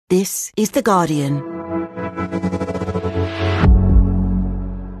This is The Guardian.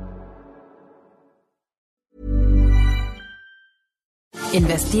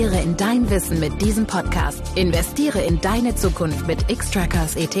 Investiere in dein Wissen mit diesem Podcast. Investiere in deine Zukunft mit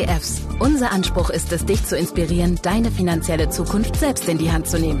X-Trackers ETFs. Unser Anspruch ist es, dich zu inspirieren, deine finanzielle Zukunft selbst in die Hand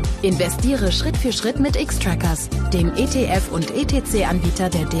zu nehmen. Investiere Schritt für Schritt mit X-Trackers, dem ETF- und ETC-Anbieter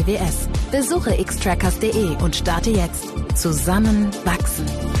der DWS. Besuche xtrackers.de und starte jetzt. Zusammen wachsen.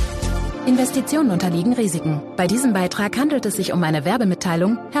 Investitionen unterliegen Risiken. Bei diesem Beitrag handelt es sich um eine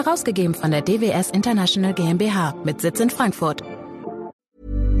Werbemitteilung, herausgegeben von der DWS International GmbH mit Sitz in Frankfurt.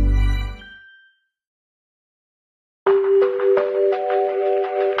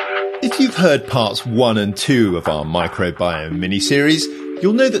 If you've heard parts 1 and 2 of our microbiome mini-series,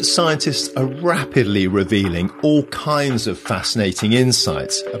 you'll know that scientists are rapidly revealing all kinds of fascinating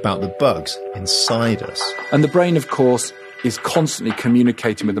insights about the bugs inside us. And the brain, of course, is constantly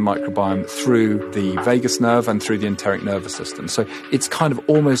communicating with the microbiome through the vagus nerve and through the enteric nervous system. So it's kind of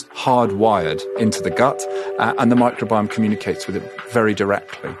almost hardwired into the gut, and the microbiome communicates with it very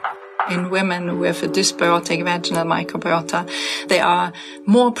directly. In women with a dysbiotic vaginal microbiota, they are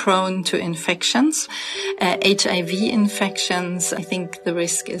more prone to infections, HIV infections. I think the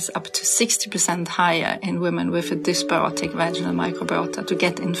risk is up to 60% higher in women with a dysbiotic vaginal microbiota to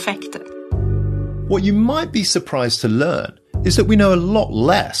get infected. What you might be surprised to learn is that we know a lot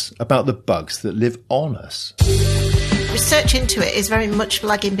less about the bugs that live on us. Research into it is very much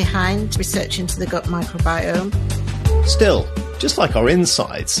lagging behind research into the gut microbiome. Still, just like our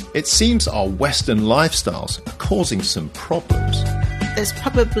insides, it seems our Western lifestyles are causing some problems. There's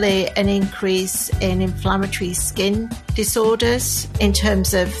probably an increase in inflammatory skin disorders in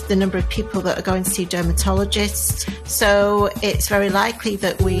terms of the number of people that are going to see dermatologists. So it's very likely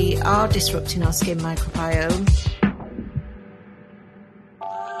that we are disrupting our skin microbiome.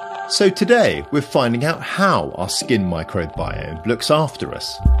 So today, we're finding out how our skin microbiome looks after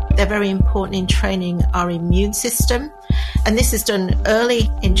us. They're very important in training our immune system. And this is done early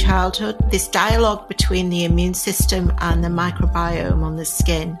in childhood, this dialogue between the immune system and the microbiome on the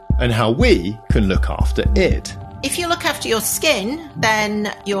skin. And how we can look after it. If you look after your skin,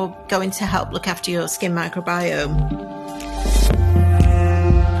 then you're going to help look after your skin microbiome.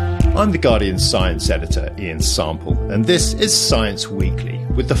 I'm The Guardian's science editor, Ian Sample, and this is Science Weekly,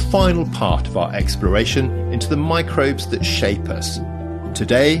 with the final part of our exploration into the microbes that shape us.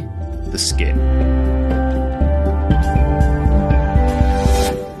 Today, the skin.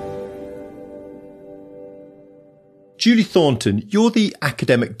 Julie Thornton, you're the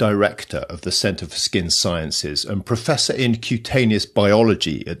academic director of the Centre for Skin Sciences and professor in cutaneous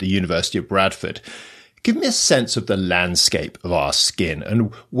biology at the University of Bradford. Give me a sense of the landscape of our skin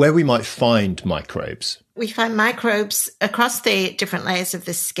and where we might find microbes. We find microbes across the different layers of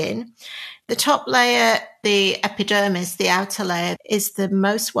the skin. The top layer, the epidermis, the outer layer, is the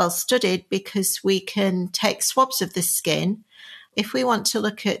most well studied because we can take swabs of the skin. If we want to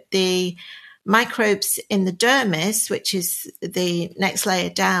look at the microbes in the dermis, which is the next layer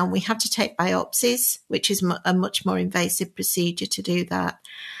down, we have to take biopsies, which is a much more invasive procedure to do that.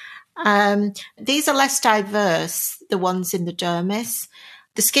 These are less diverse, the ones in the dermis.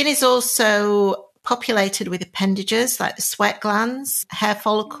 The skin is also populated with appendages like the sweat glands, hair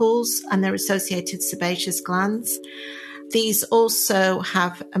follicles, and their associated sebaceous glands. These also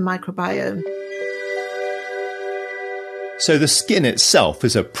have a microbiome. So the skin itself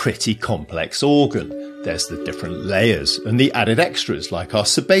is a pretty complex organ. There's the different layers and the added extras like our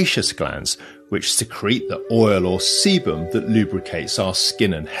sebaceous glands, which secrete the oil or sebum that lubricates our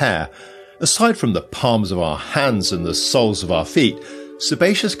skin and hair. Aside from the palms of our hands and the soles of our feet,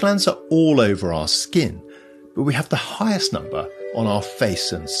 sebaceous glands are all over our skin, but we have the highest number on our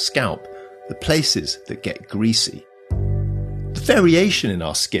face and scalp, the places that get greasy. The variation in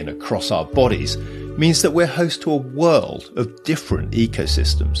our skin across our bodies means that we're host to a world of different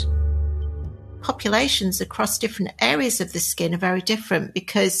ecosystems. Populations across different areas of the skin are very different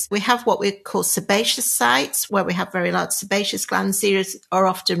because we have what we call sebaceous sites, where we have very large sebaceous glands. These are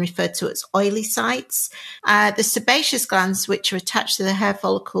often referred to as oily sites. The sebaceous glands, which are attached to the hair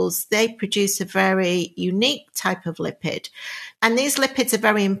follicles, they produce a very unique type of lipid. And these lipids are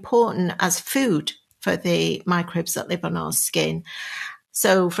very important as food for the microbes that live on our skin.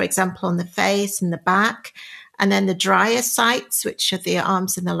 So, for example, on the face and the back, and then the drier sites, which are the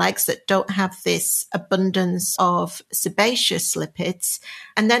arms and the legs that don't have this abundance of sebaceous lipids.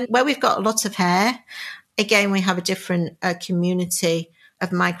 And then where we've got a lot of hair, again, we have a different community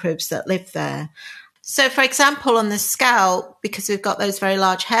of microbes that live there. So, for example, on the scalp, because we've got those very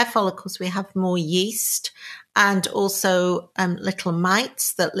large hair follicles, we have more yeast. and also little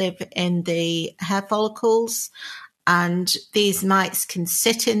mites that live in the hair follicles. And these mites can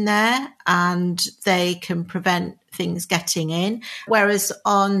sit in there and they can prevent things getting in. Whereas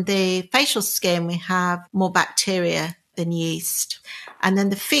on the facial skin, we have more bacteria than yeast. And then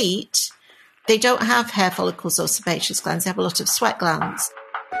the feet, they don't have hair follicles or sebaceous glands. They have a lot of sweat glands.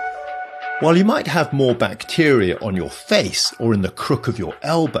 While you might have more bacteria on your face or in the crook of your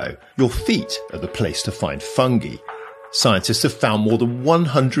elbow, your feet are the place to find fungi. Scientists have found more than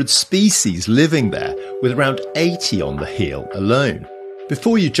 100 species living there, with around 80 on the heel alone.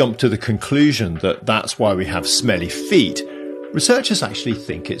 Before you jump to the conclusion that that's why we have smelly feet, researchers actually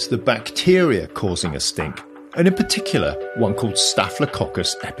think it's the bacteria causing a stink, and in particular one called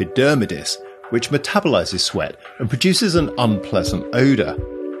Staphylococcus epidermidis, which metabolizes sweat and produces an unpleasant odour.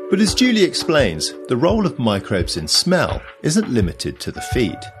 But as Julie explains, the role of microbes in smell isn't limited to the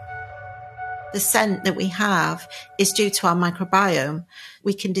feet. The scent that we have is due to our microbiome.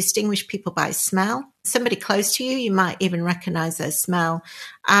 We can distinguish people by smell. Somebody close to you, you might even recognize their smell.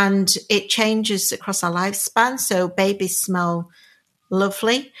 And it changes across our lifespan. So babies smell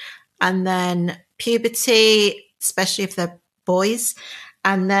lovely. And then puberty, especially if they're boys.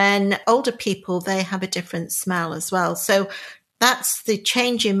 And then older people, they have a different smell as well. So that's the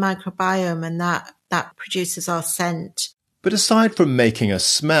change in microbiome, and that produces our scent. But aside from making us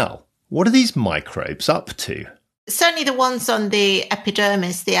smell, what are these microbes up to? Certainly the ones on the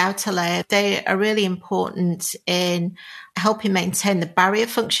epidermis, the outer layer, they are really important in helping maintain the barrier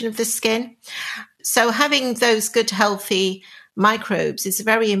function of the skin. So having those good, healthy microbes is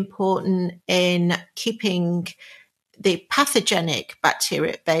very important in keeping the pathogenic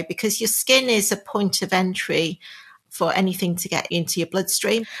bacteria at bay, because your skin is a point of entry for anything to get into your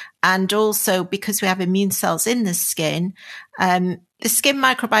bloodstream. And also because we have immune cells in the skin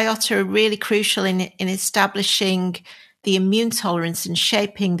microbiota are really crucial in establishing the immune tolerance and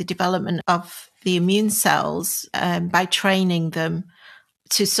shaping the development of the immune cells by training them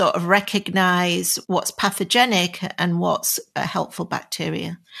to sort of recognize what's pathogenic and what's a helpful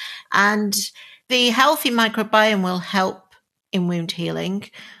bacteria. And the healthy microbiome will help in wound healing.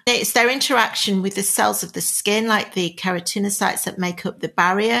 It's their interaction with the cells of the skin, like the keratinocytes that make up the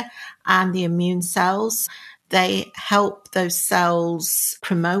barrier, and the immune cells. They help those cells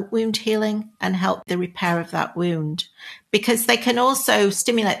promote wound healing and help the repair of that wound, because they can also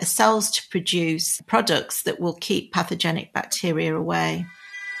stimulate the cells to produce products that will keep pathogenic bacteria away.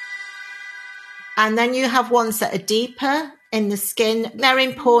 And then you have ones that are deeper in the skin. They're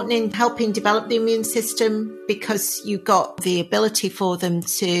important in helping develop the immune system, because you've got the ability for them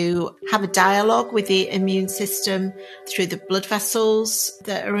to have a dialogue with the immune system through the blood vessels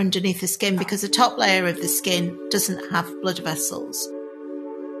that are underneath the skin, because the top layer of the skin doesn't have blood vessels.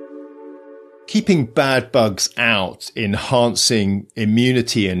 Keeping bad bugs out, enhancing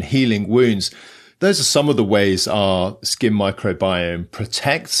immunity and healing wounds, those are some of the ways our skin microbiome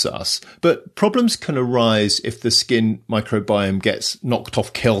protects us, but problems can arise if the skin microbiome gets knocked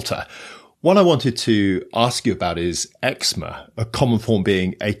off kilter. One I wanted to ask you about is eczema, a common form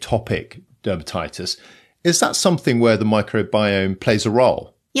being atopic dermatitis. Is that something where the microbiome plays a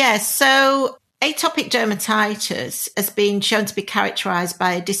role? Yes, so atopic dermatitis has been shown to be characterized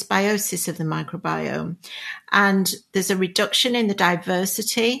by a dysbiosis of the microbiome, and there's a reduction in the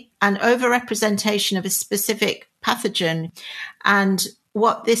diversity and overrepresentation of a specific pathogen. And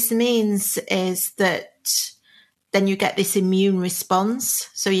what this means is that then you get this immune response,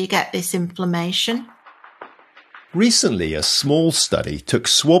 so you get this inflammation. Recently, a small study took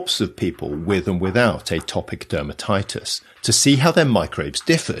swabs of people with and without atopic dermatitis to see how their microbes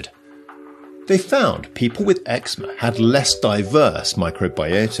differed. They found people with eczema had less diverse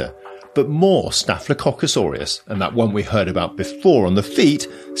microbiota, but more Staphylococcus aureus, and that one we heard about before on the feet,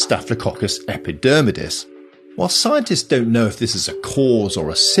 Staphylococcus epidermidis. While scientists don't know if this is a cause or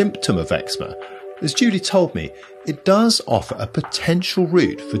a symptom of eczema, as Julie told me, it does offer a potential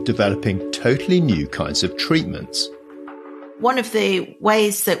route for developing totally new kinds of treatments. One of the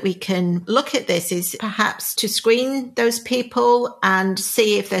ways that we can look at this is perhaps to screen those people and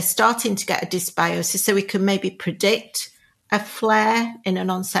see if they're starting to get a dysbiosis, so we can maybe predict a flare in an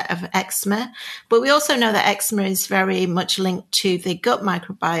onset of eczema. But we also know that eczema is very much linked to the gut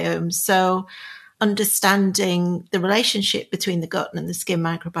microbiome. So understanding the relationship between the gut and the skin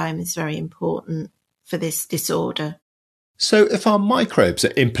microbiome is very important for this disorder. So if our microbes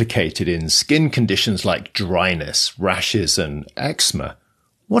are implicated in skin conditions like dryness, rashes and eczema,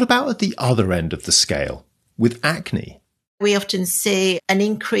 what about at the other end of the scale, with acne? We often see an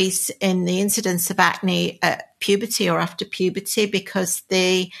increase in the incidence of acne at puberty or after puberty, because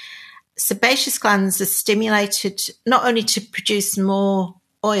the sebaceous glands are stimulated not only to produce more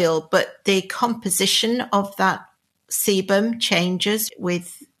oil, but the composition of that sebum changes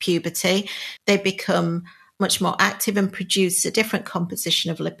with puberty. They become much more active and produce a different composition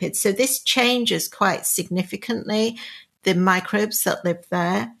of lipids. So this changes quite significantly the microbes that live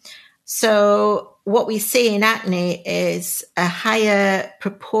there. So what we see in acne is a higher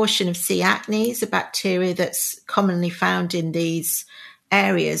proportion of C. acnes, a bacteria that's commonly found in these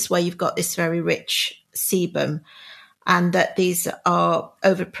areas where you've got this very rich sebum, and that these are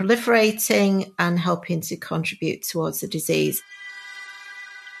over-proliferating and helping to contribute towards the disease.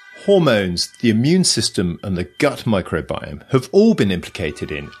 Hormones, the immune system and the gut microbiome have all been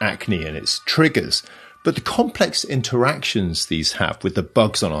implicated in acne and its triggers, but the complex interactions these have with the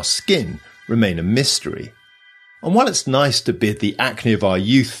bugs on our skin remain a mystery. And while it's nice to bid the acne of our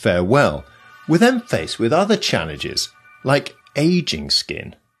youth farewell, we're then faced with other challenges, like aging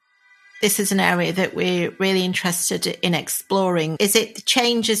skin. This is an area that we're really interested in exploring. Is it the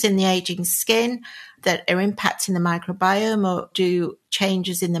changes in the aging skin that are impacting the microbiome, or do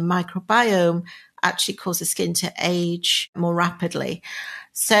changes in the microbiome actually cause the skin to age more rapidly?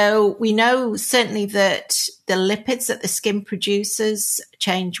 So we know certainly that the lipids that the skin produces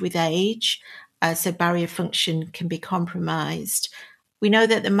change with age, so barrier function can be compromised. We know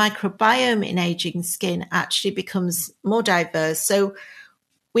that the microbiome in aging skin actually becomes more diverse. So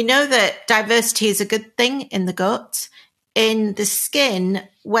we know that diversity is a good thing in the gut. In the skin,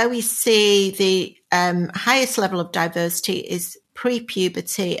 where we see the highest level of diversity is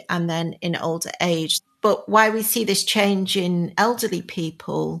pre-puberty and then in older age. But why we see this change in elderly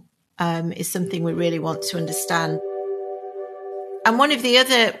people is something we really want to understand. And one of the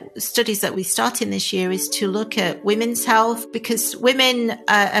other studies that we start in this year is to look at women's health, because women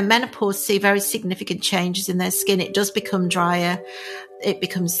at menopause see very significant changes in their skin. It does become drier, it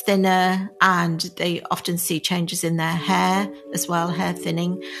becomes thinner, and they often see changes in their hair as well, hair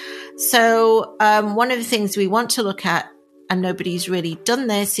thinning. So one of the things we want to look at, and nobody's really done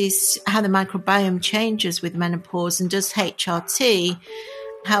this, is how the microbiome changes with menopause, and does HRT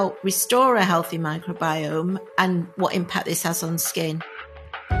help restore a healthy microbiome, and what impact this has on skin.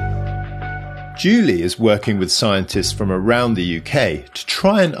 Julie is working with scientists from around the UK to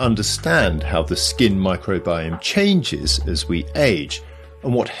try and understand how the skin microbiome changes as we age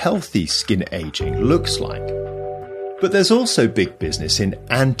and what healthy skin aging looks like. But there's also big business in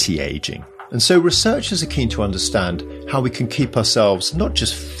anti-aging, and so researchers are keen to understand how we can keep ourselves not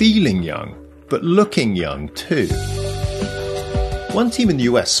just feeling young, but looking young too. One team in the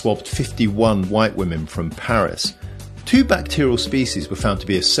US swabbed 51 white women from Paris. 2 bacterial species were found to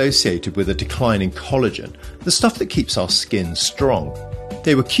be associated with a decline in collagen, the stuff that keeps our skin strong.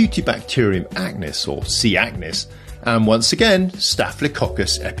 They were Cutibacterium acnes, or C. acnes, and once again,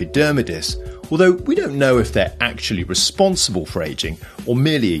 Staphylococcus epidermidis, although we don't know if they're actually responsible for aging or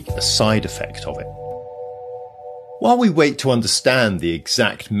merely a side effect of it. While we wait to understand the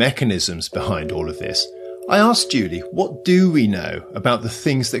exact mechanisms behind all of this, I asked Julie, what do we know about the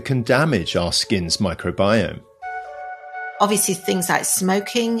things that can damage our skin's microbiome? Obviously, things like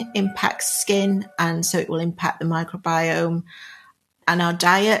smoking impacts skin, and so it will impact the microbiome. And our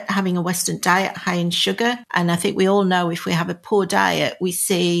diet, having a Western diet high in sugar. And I think we all know if we have a poor diet, we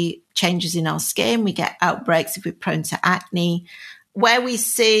see changes in our skin. We get outbreaks if we're prone to acne. Where we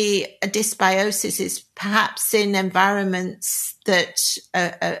see a dysbiosis is perhaps in environments that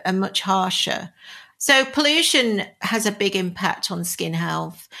are much harsher. So pollution has a big impact on skin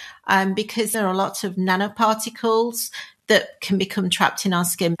health because there are lots of nanoparticles that can become trapped in our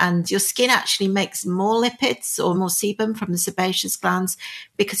skin, and your skin actually makes more lipids or more sebum from the sebaceous glands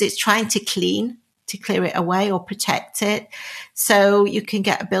because it's trying to clear it away or protect it. So you can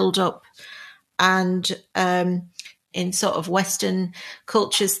get a build-up, and in sort of Western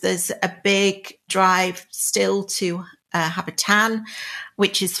cultures, there's a big drive still to have a tan,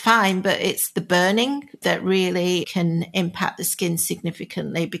 which is fine, but it's the burning that really can impact the skin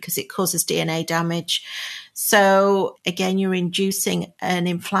significantly because it causes DNA damage. So again, you're inducing an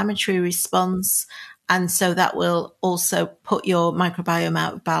inflammatory response, and so that will also put your microbiome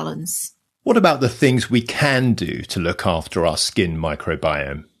out of balance. What about the things we can do to look after our skin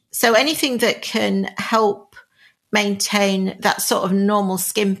microbiome? So anything that can help maintain that sort of normal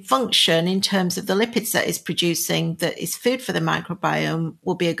skin function in terms of the lipids that is producing, that is food for the microbiome,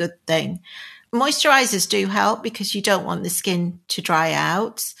 will be a good thing. Moisturizers do help because you don't want the skin to dry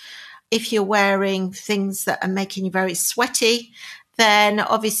out. If you're wearing things that are making you very sweaty, then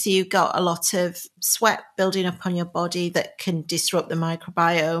obviously you've got a lot of sweat building up on your body that can disrupt the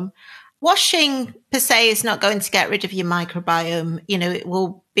microbiome. Washing per se is not going to get rid of your microbiome. It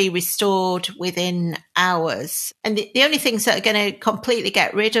will be restored within hours. And the only things that are going to completely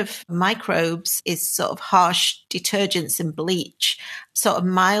get rid of microbes is sort of harsh detergents and bleach. Sort of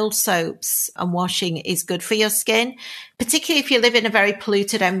mild soaps and washing is good for your skin, particularly if you live in a very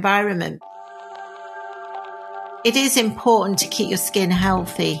polluted environment. It is important to keep your skin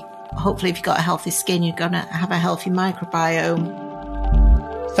healthy. Hopefully, if you've got a healthy skin, you're going to have a healthy microbiome.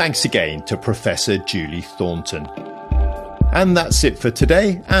 Thanks again to Professor Julie Thornton. And that's it for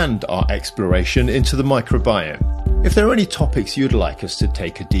today and our exploration into the microbiome. If there are any topics you'd like us to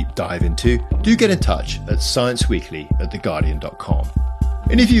take a deep dive into, do get in touch at scienceweekly@theguardian.com.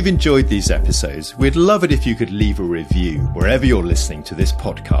 And if you've enjoyed these episodes, we'd love it if you could leave a review wherever you're listening to this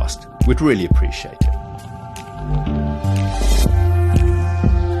podcast. We'd really appreciate it.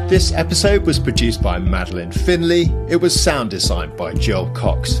 This episode was produced by Madeline Finley. It was sound designed by Joel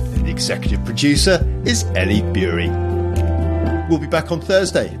Cox. And the executive producer is Ellie Bury. We'll be back on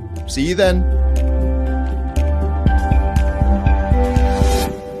Thursday. See you then.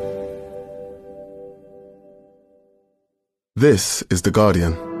 This is The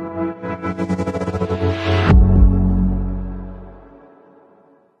Guardian.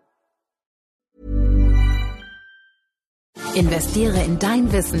 Investiere in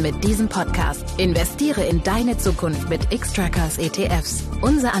dein Wissen mit diesem Podcast. Investiere in deine Zukunft mit Xtrackers ETFs.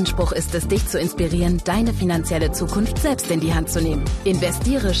 Unser Anspruch ist es, dich zu inspirieren, deine finanzielle Zukunft selbst in die Hand zu nehmen.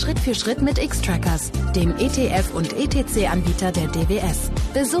 Investiere Schritt für Schritt mit Xtrackers, dem ETF- und ETC-Anbieter der DWS.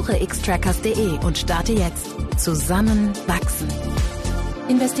 Besuche xtrackers.de und starte jetzt. Zusammen wachsen.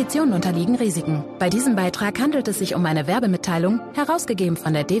 Investitionen unterliegen Risiken. Bei diesem Beitrag handelt es sich um eine Werbemitteilung, herausgegeben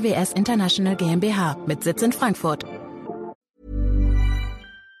von der DWS International GmbH mit Sitz in Frankfurt.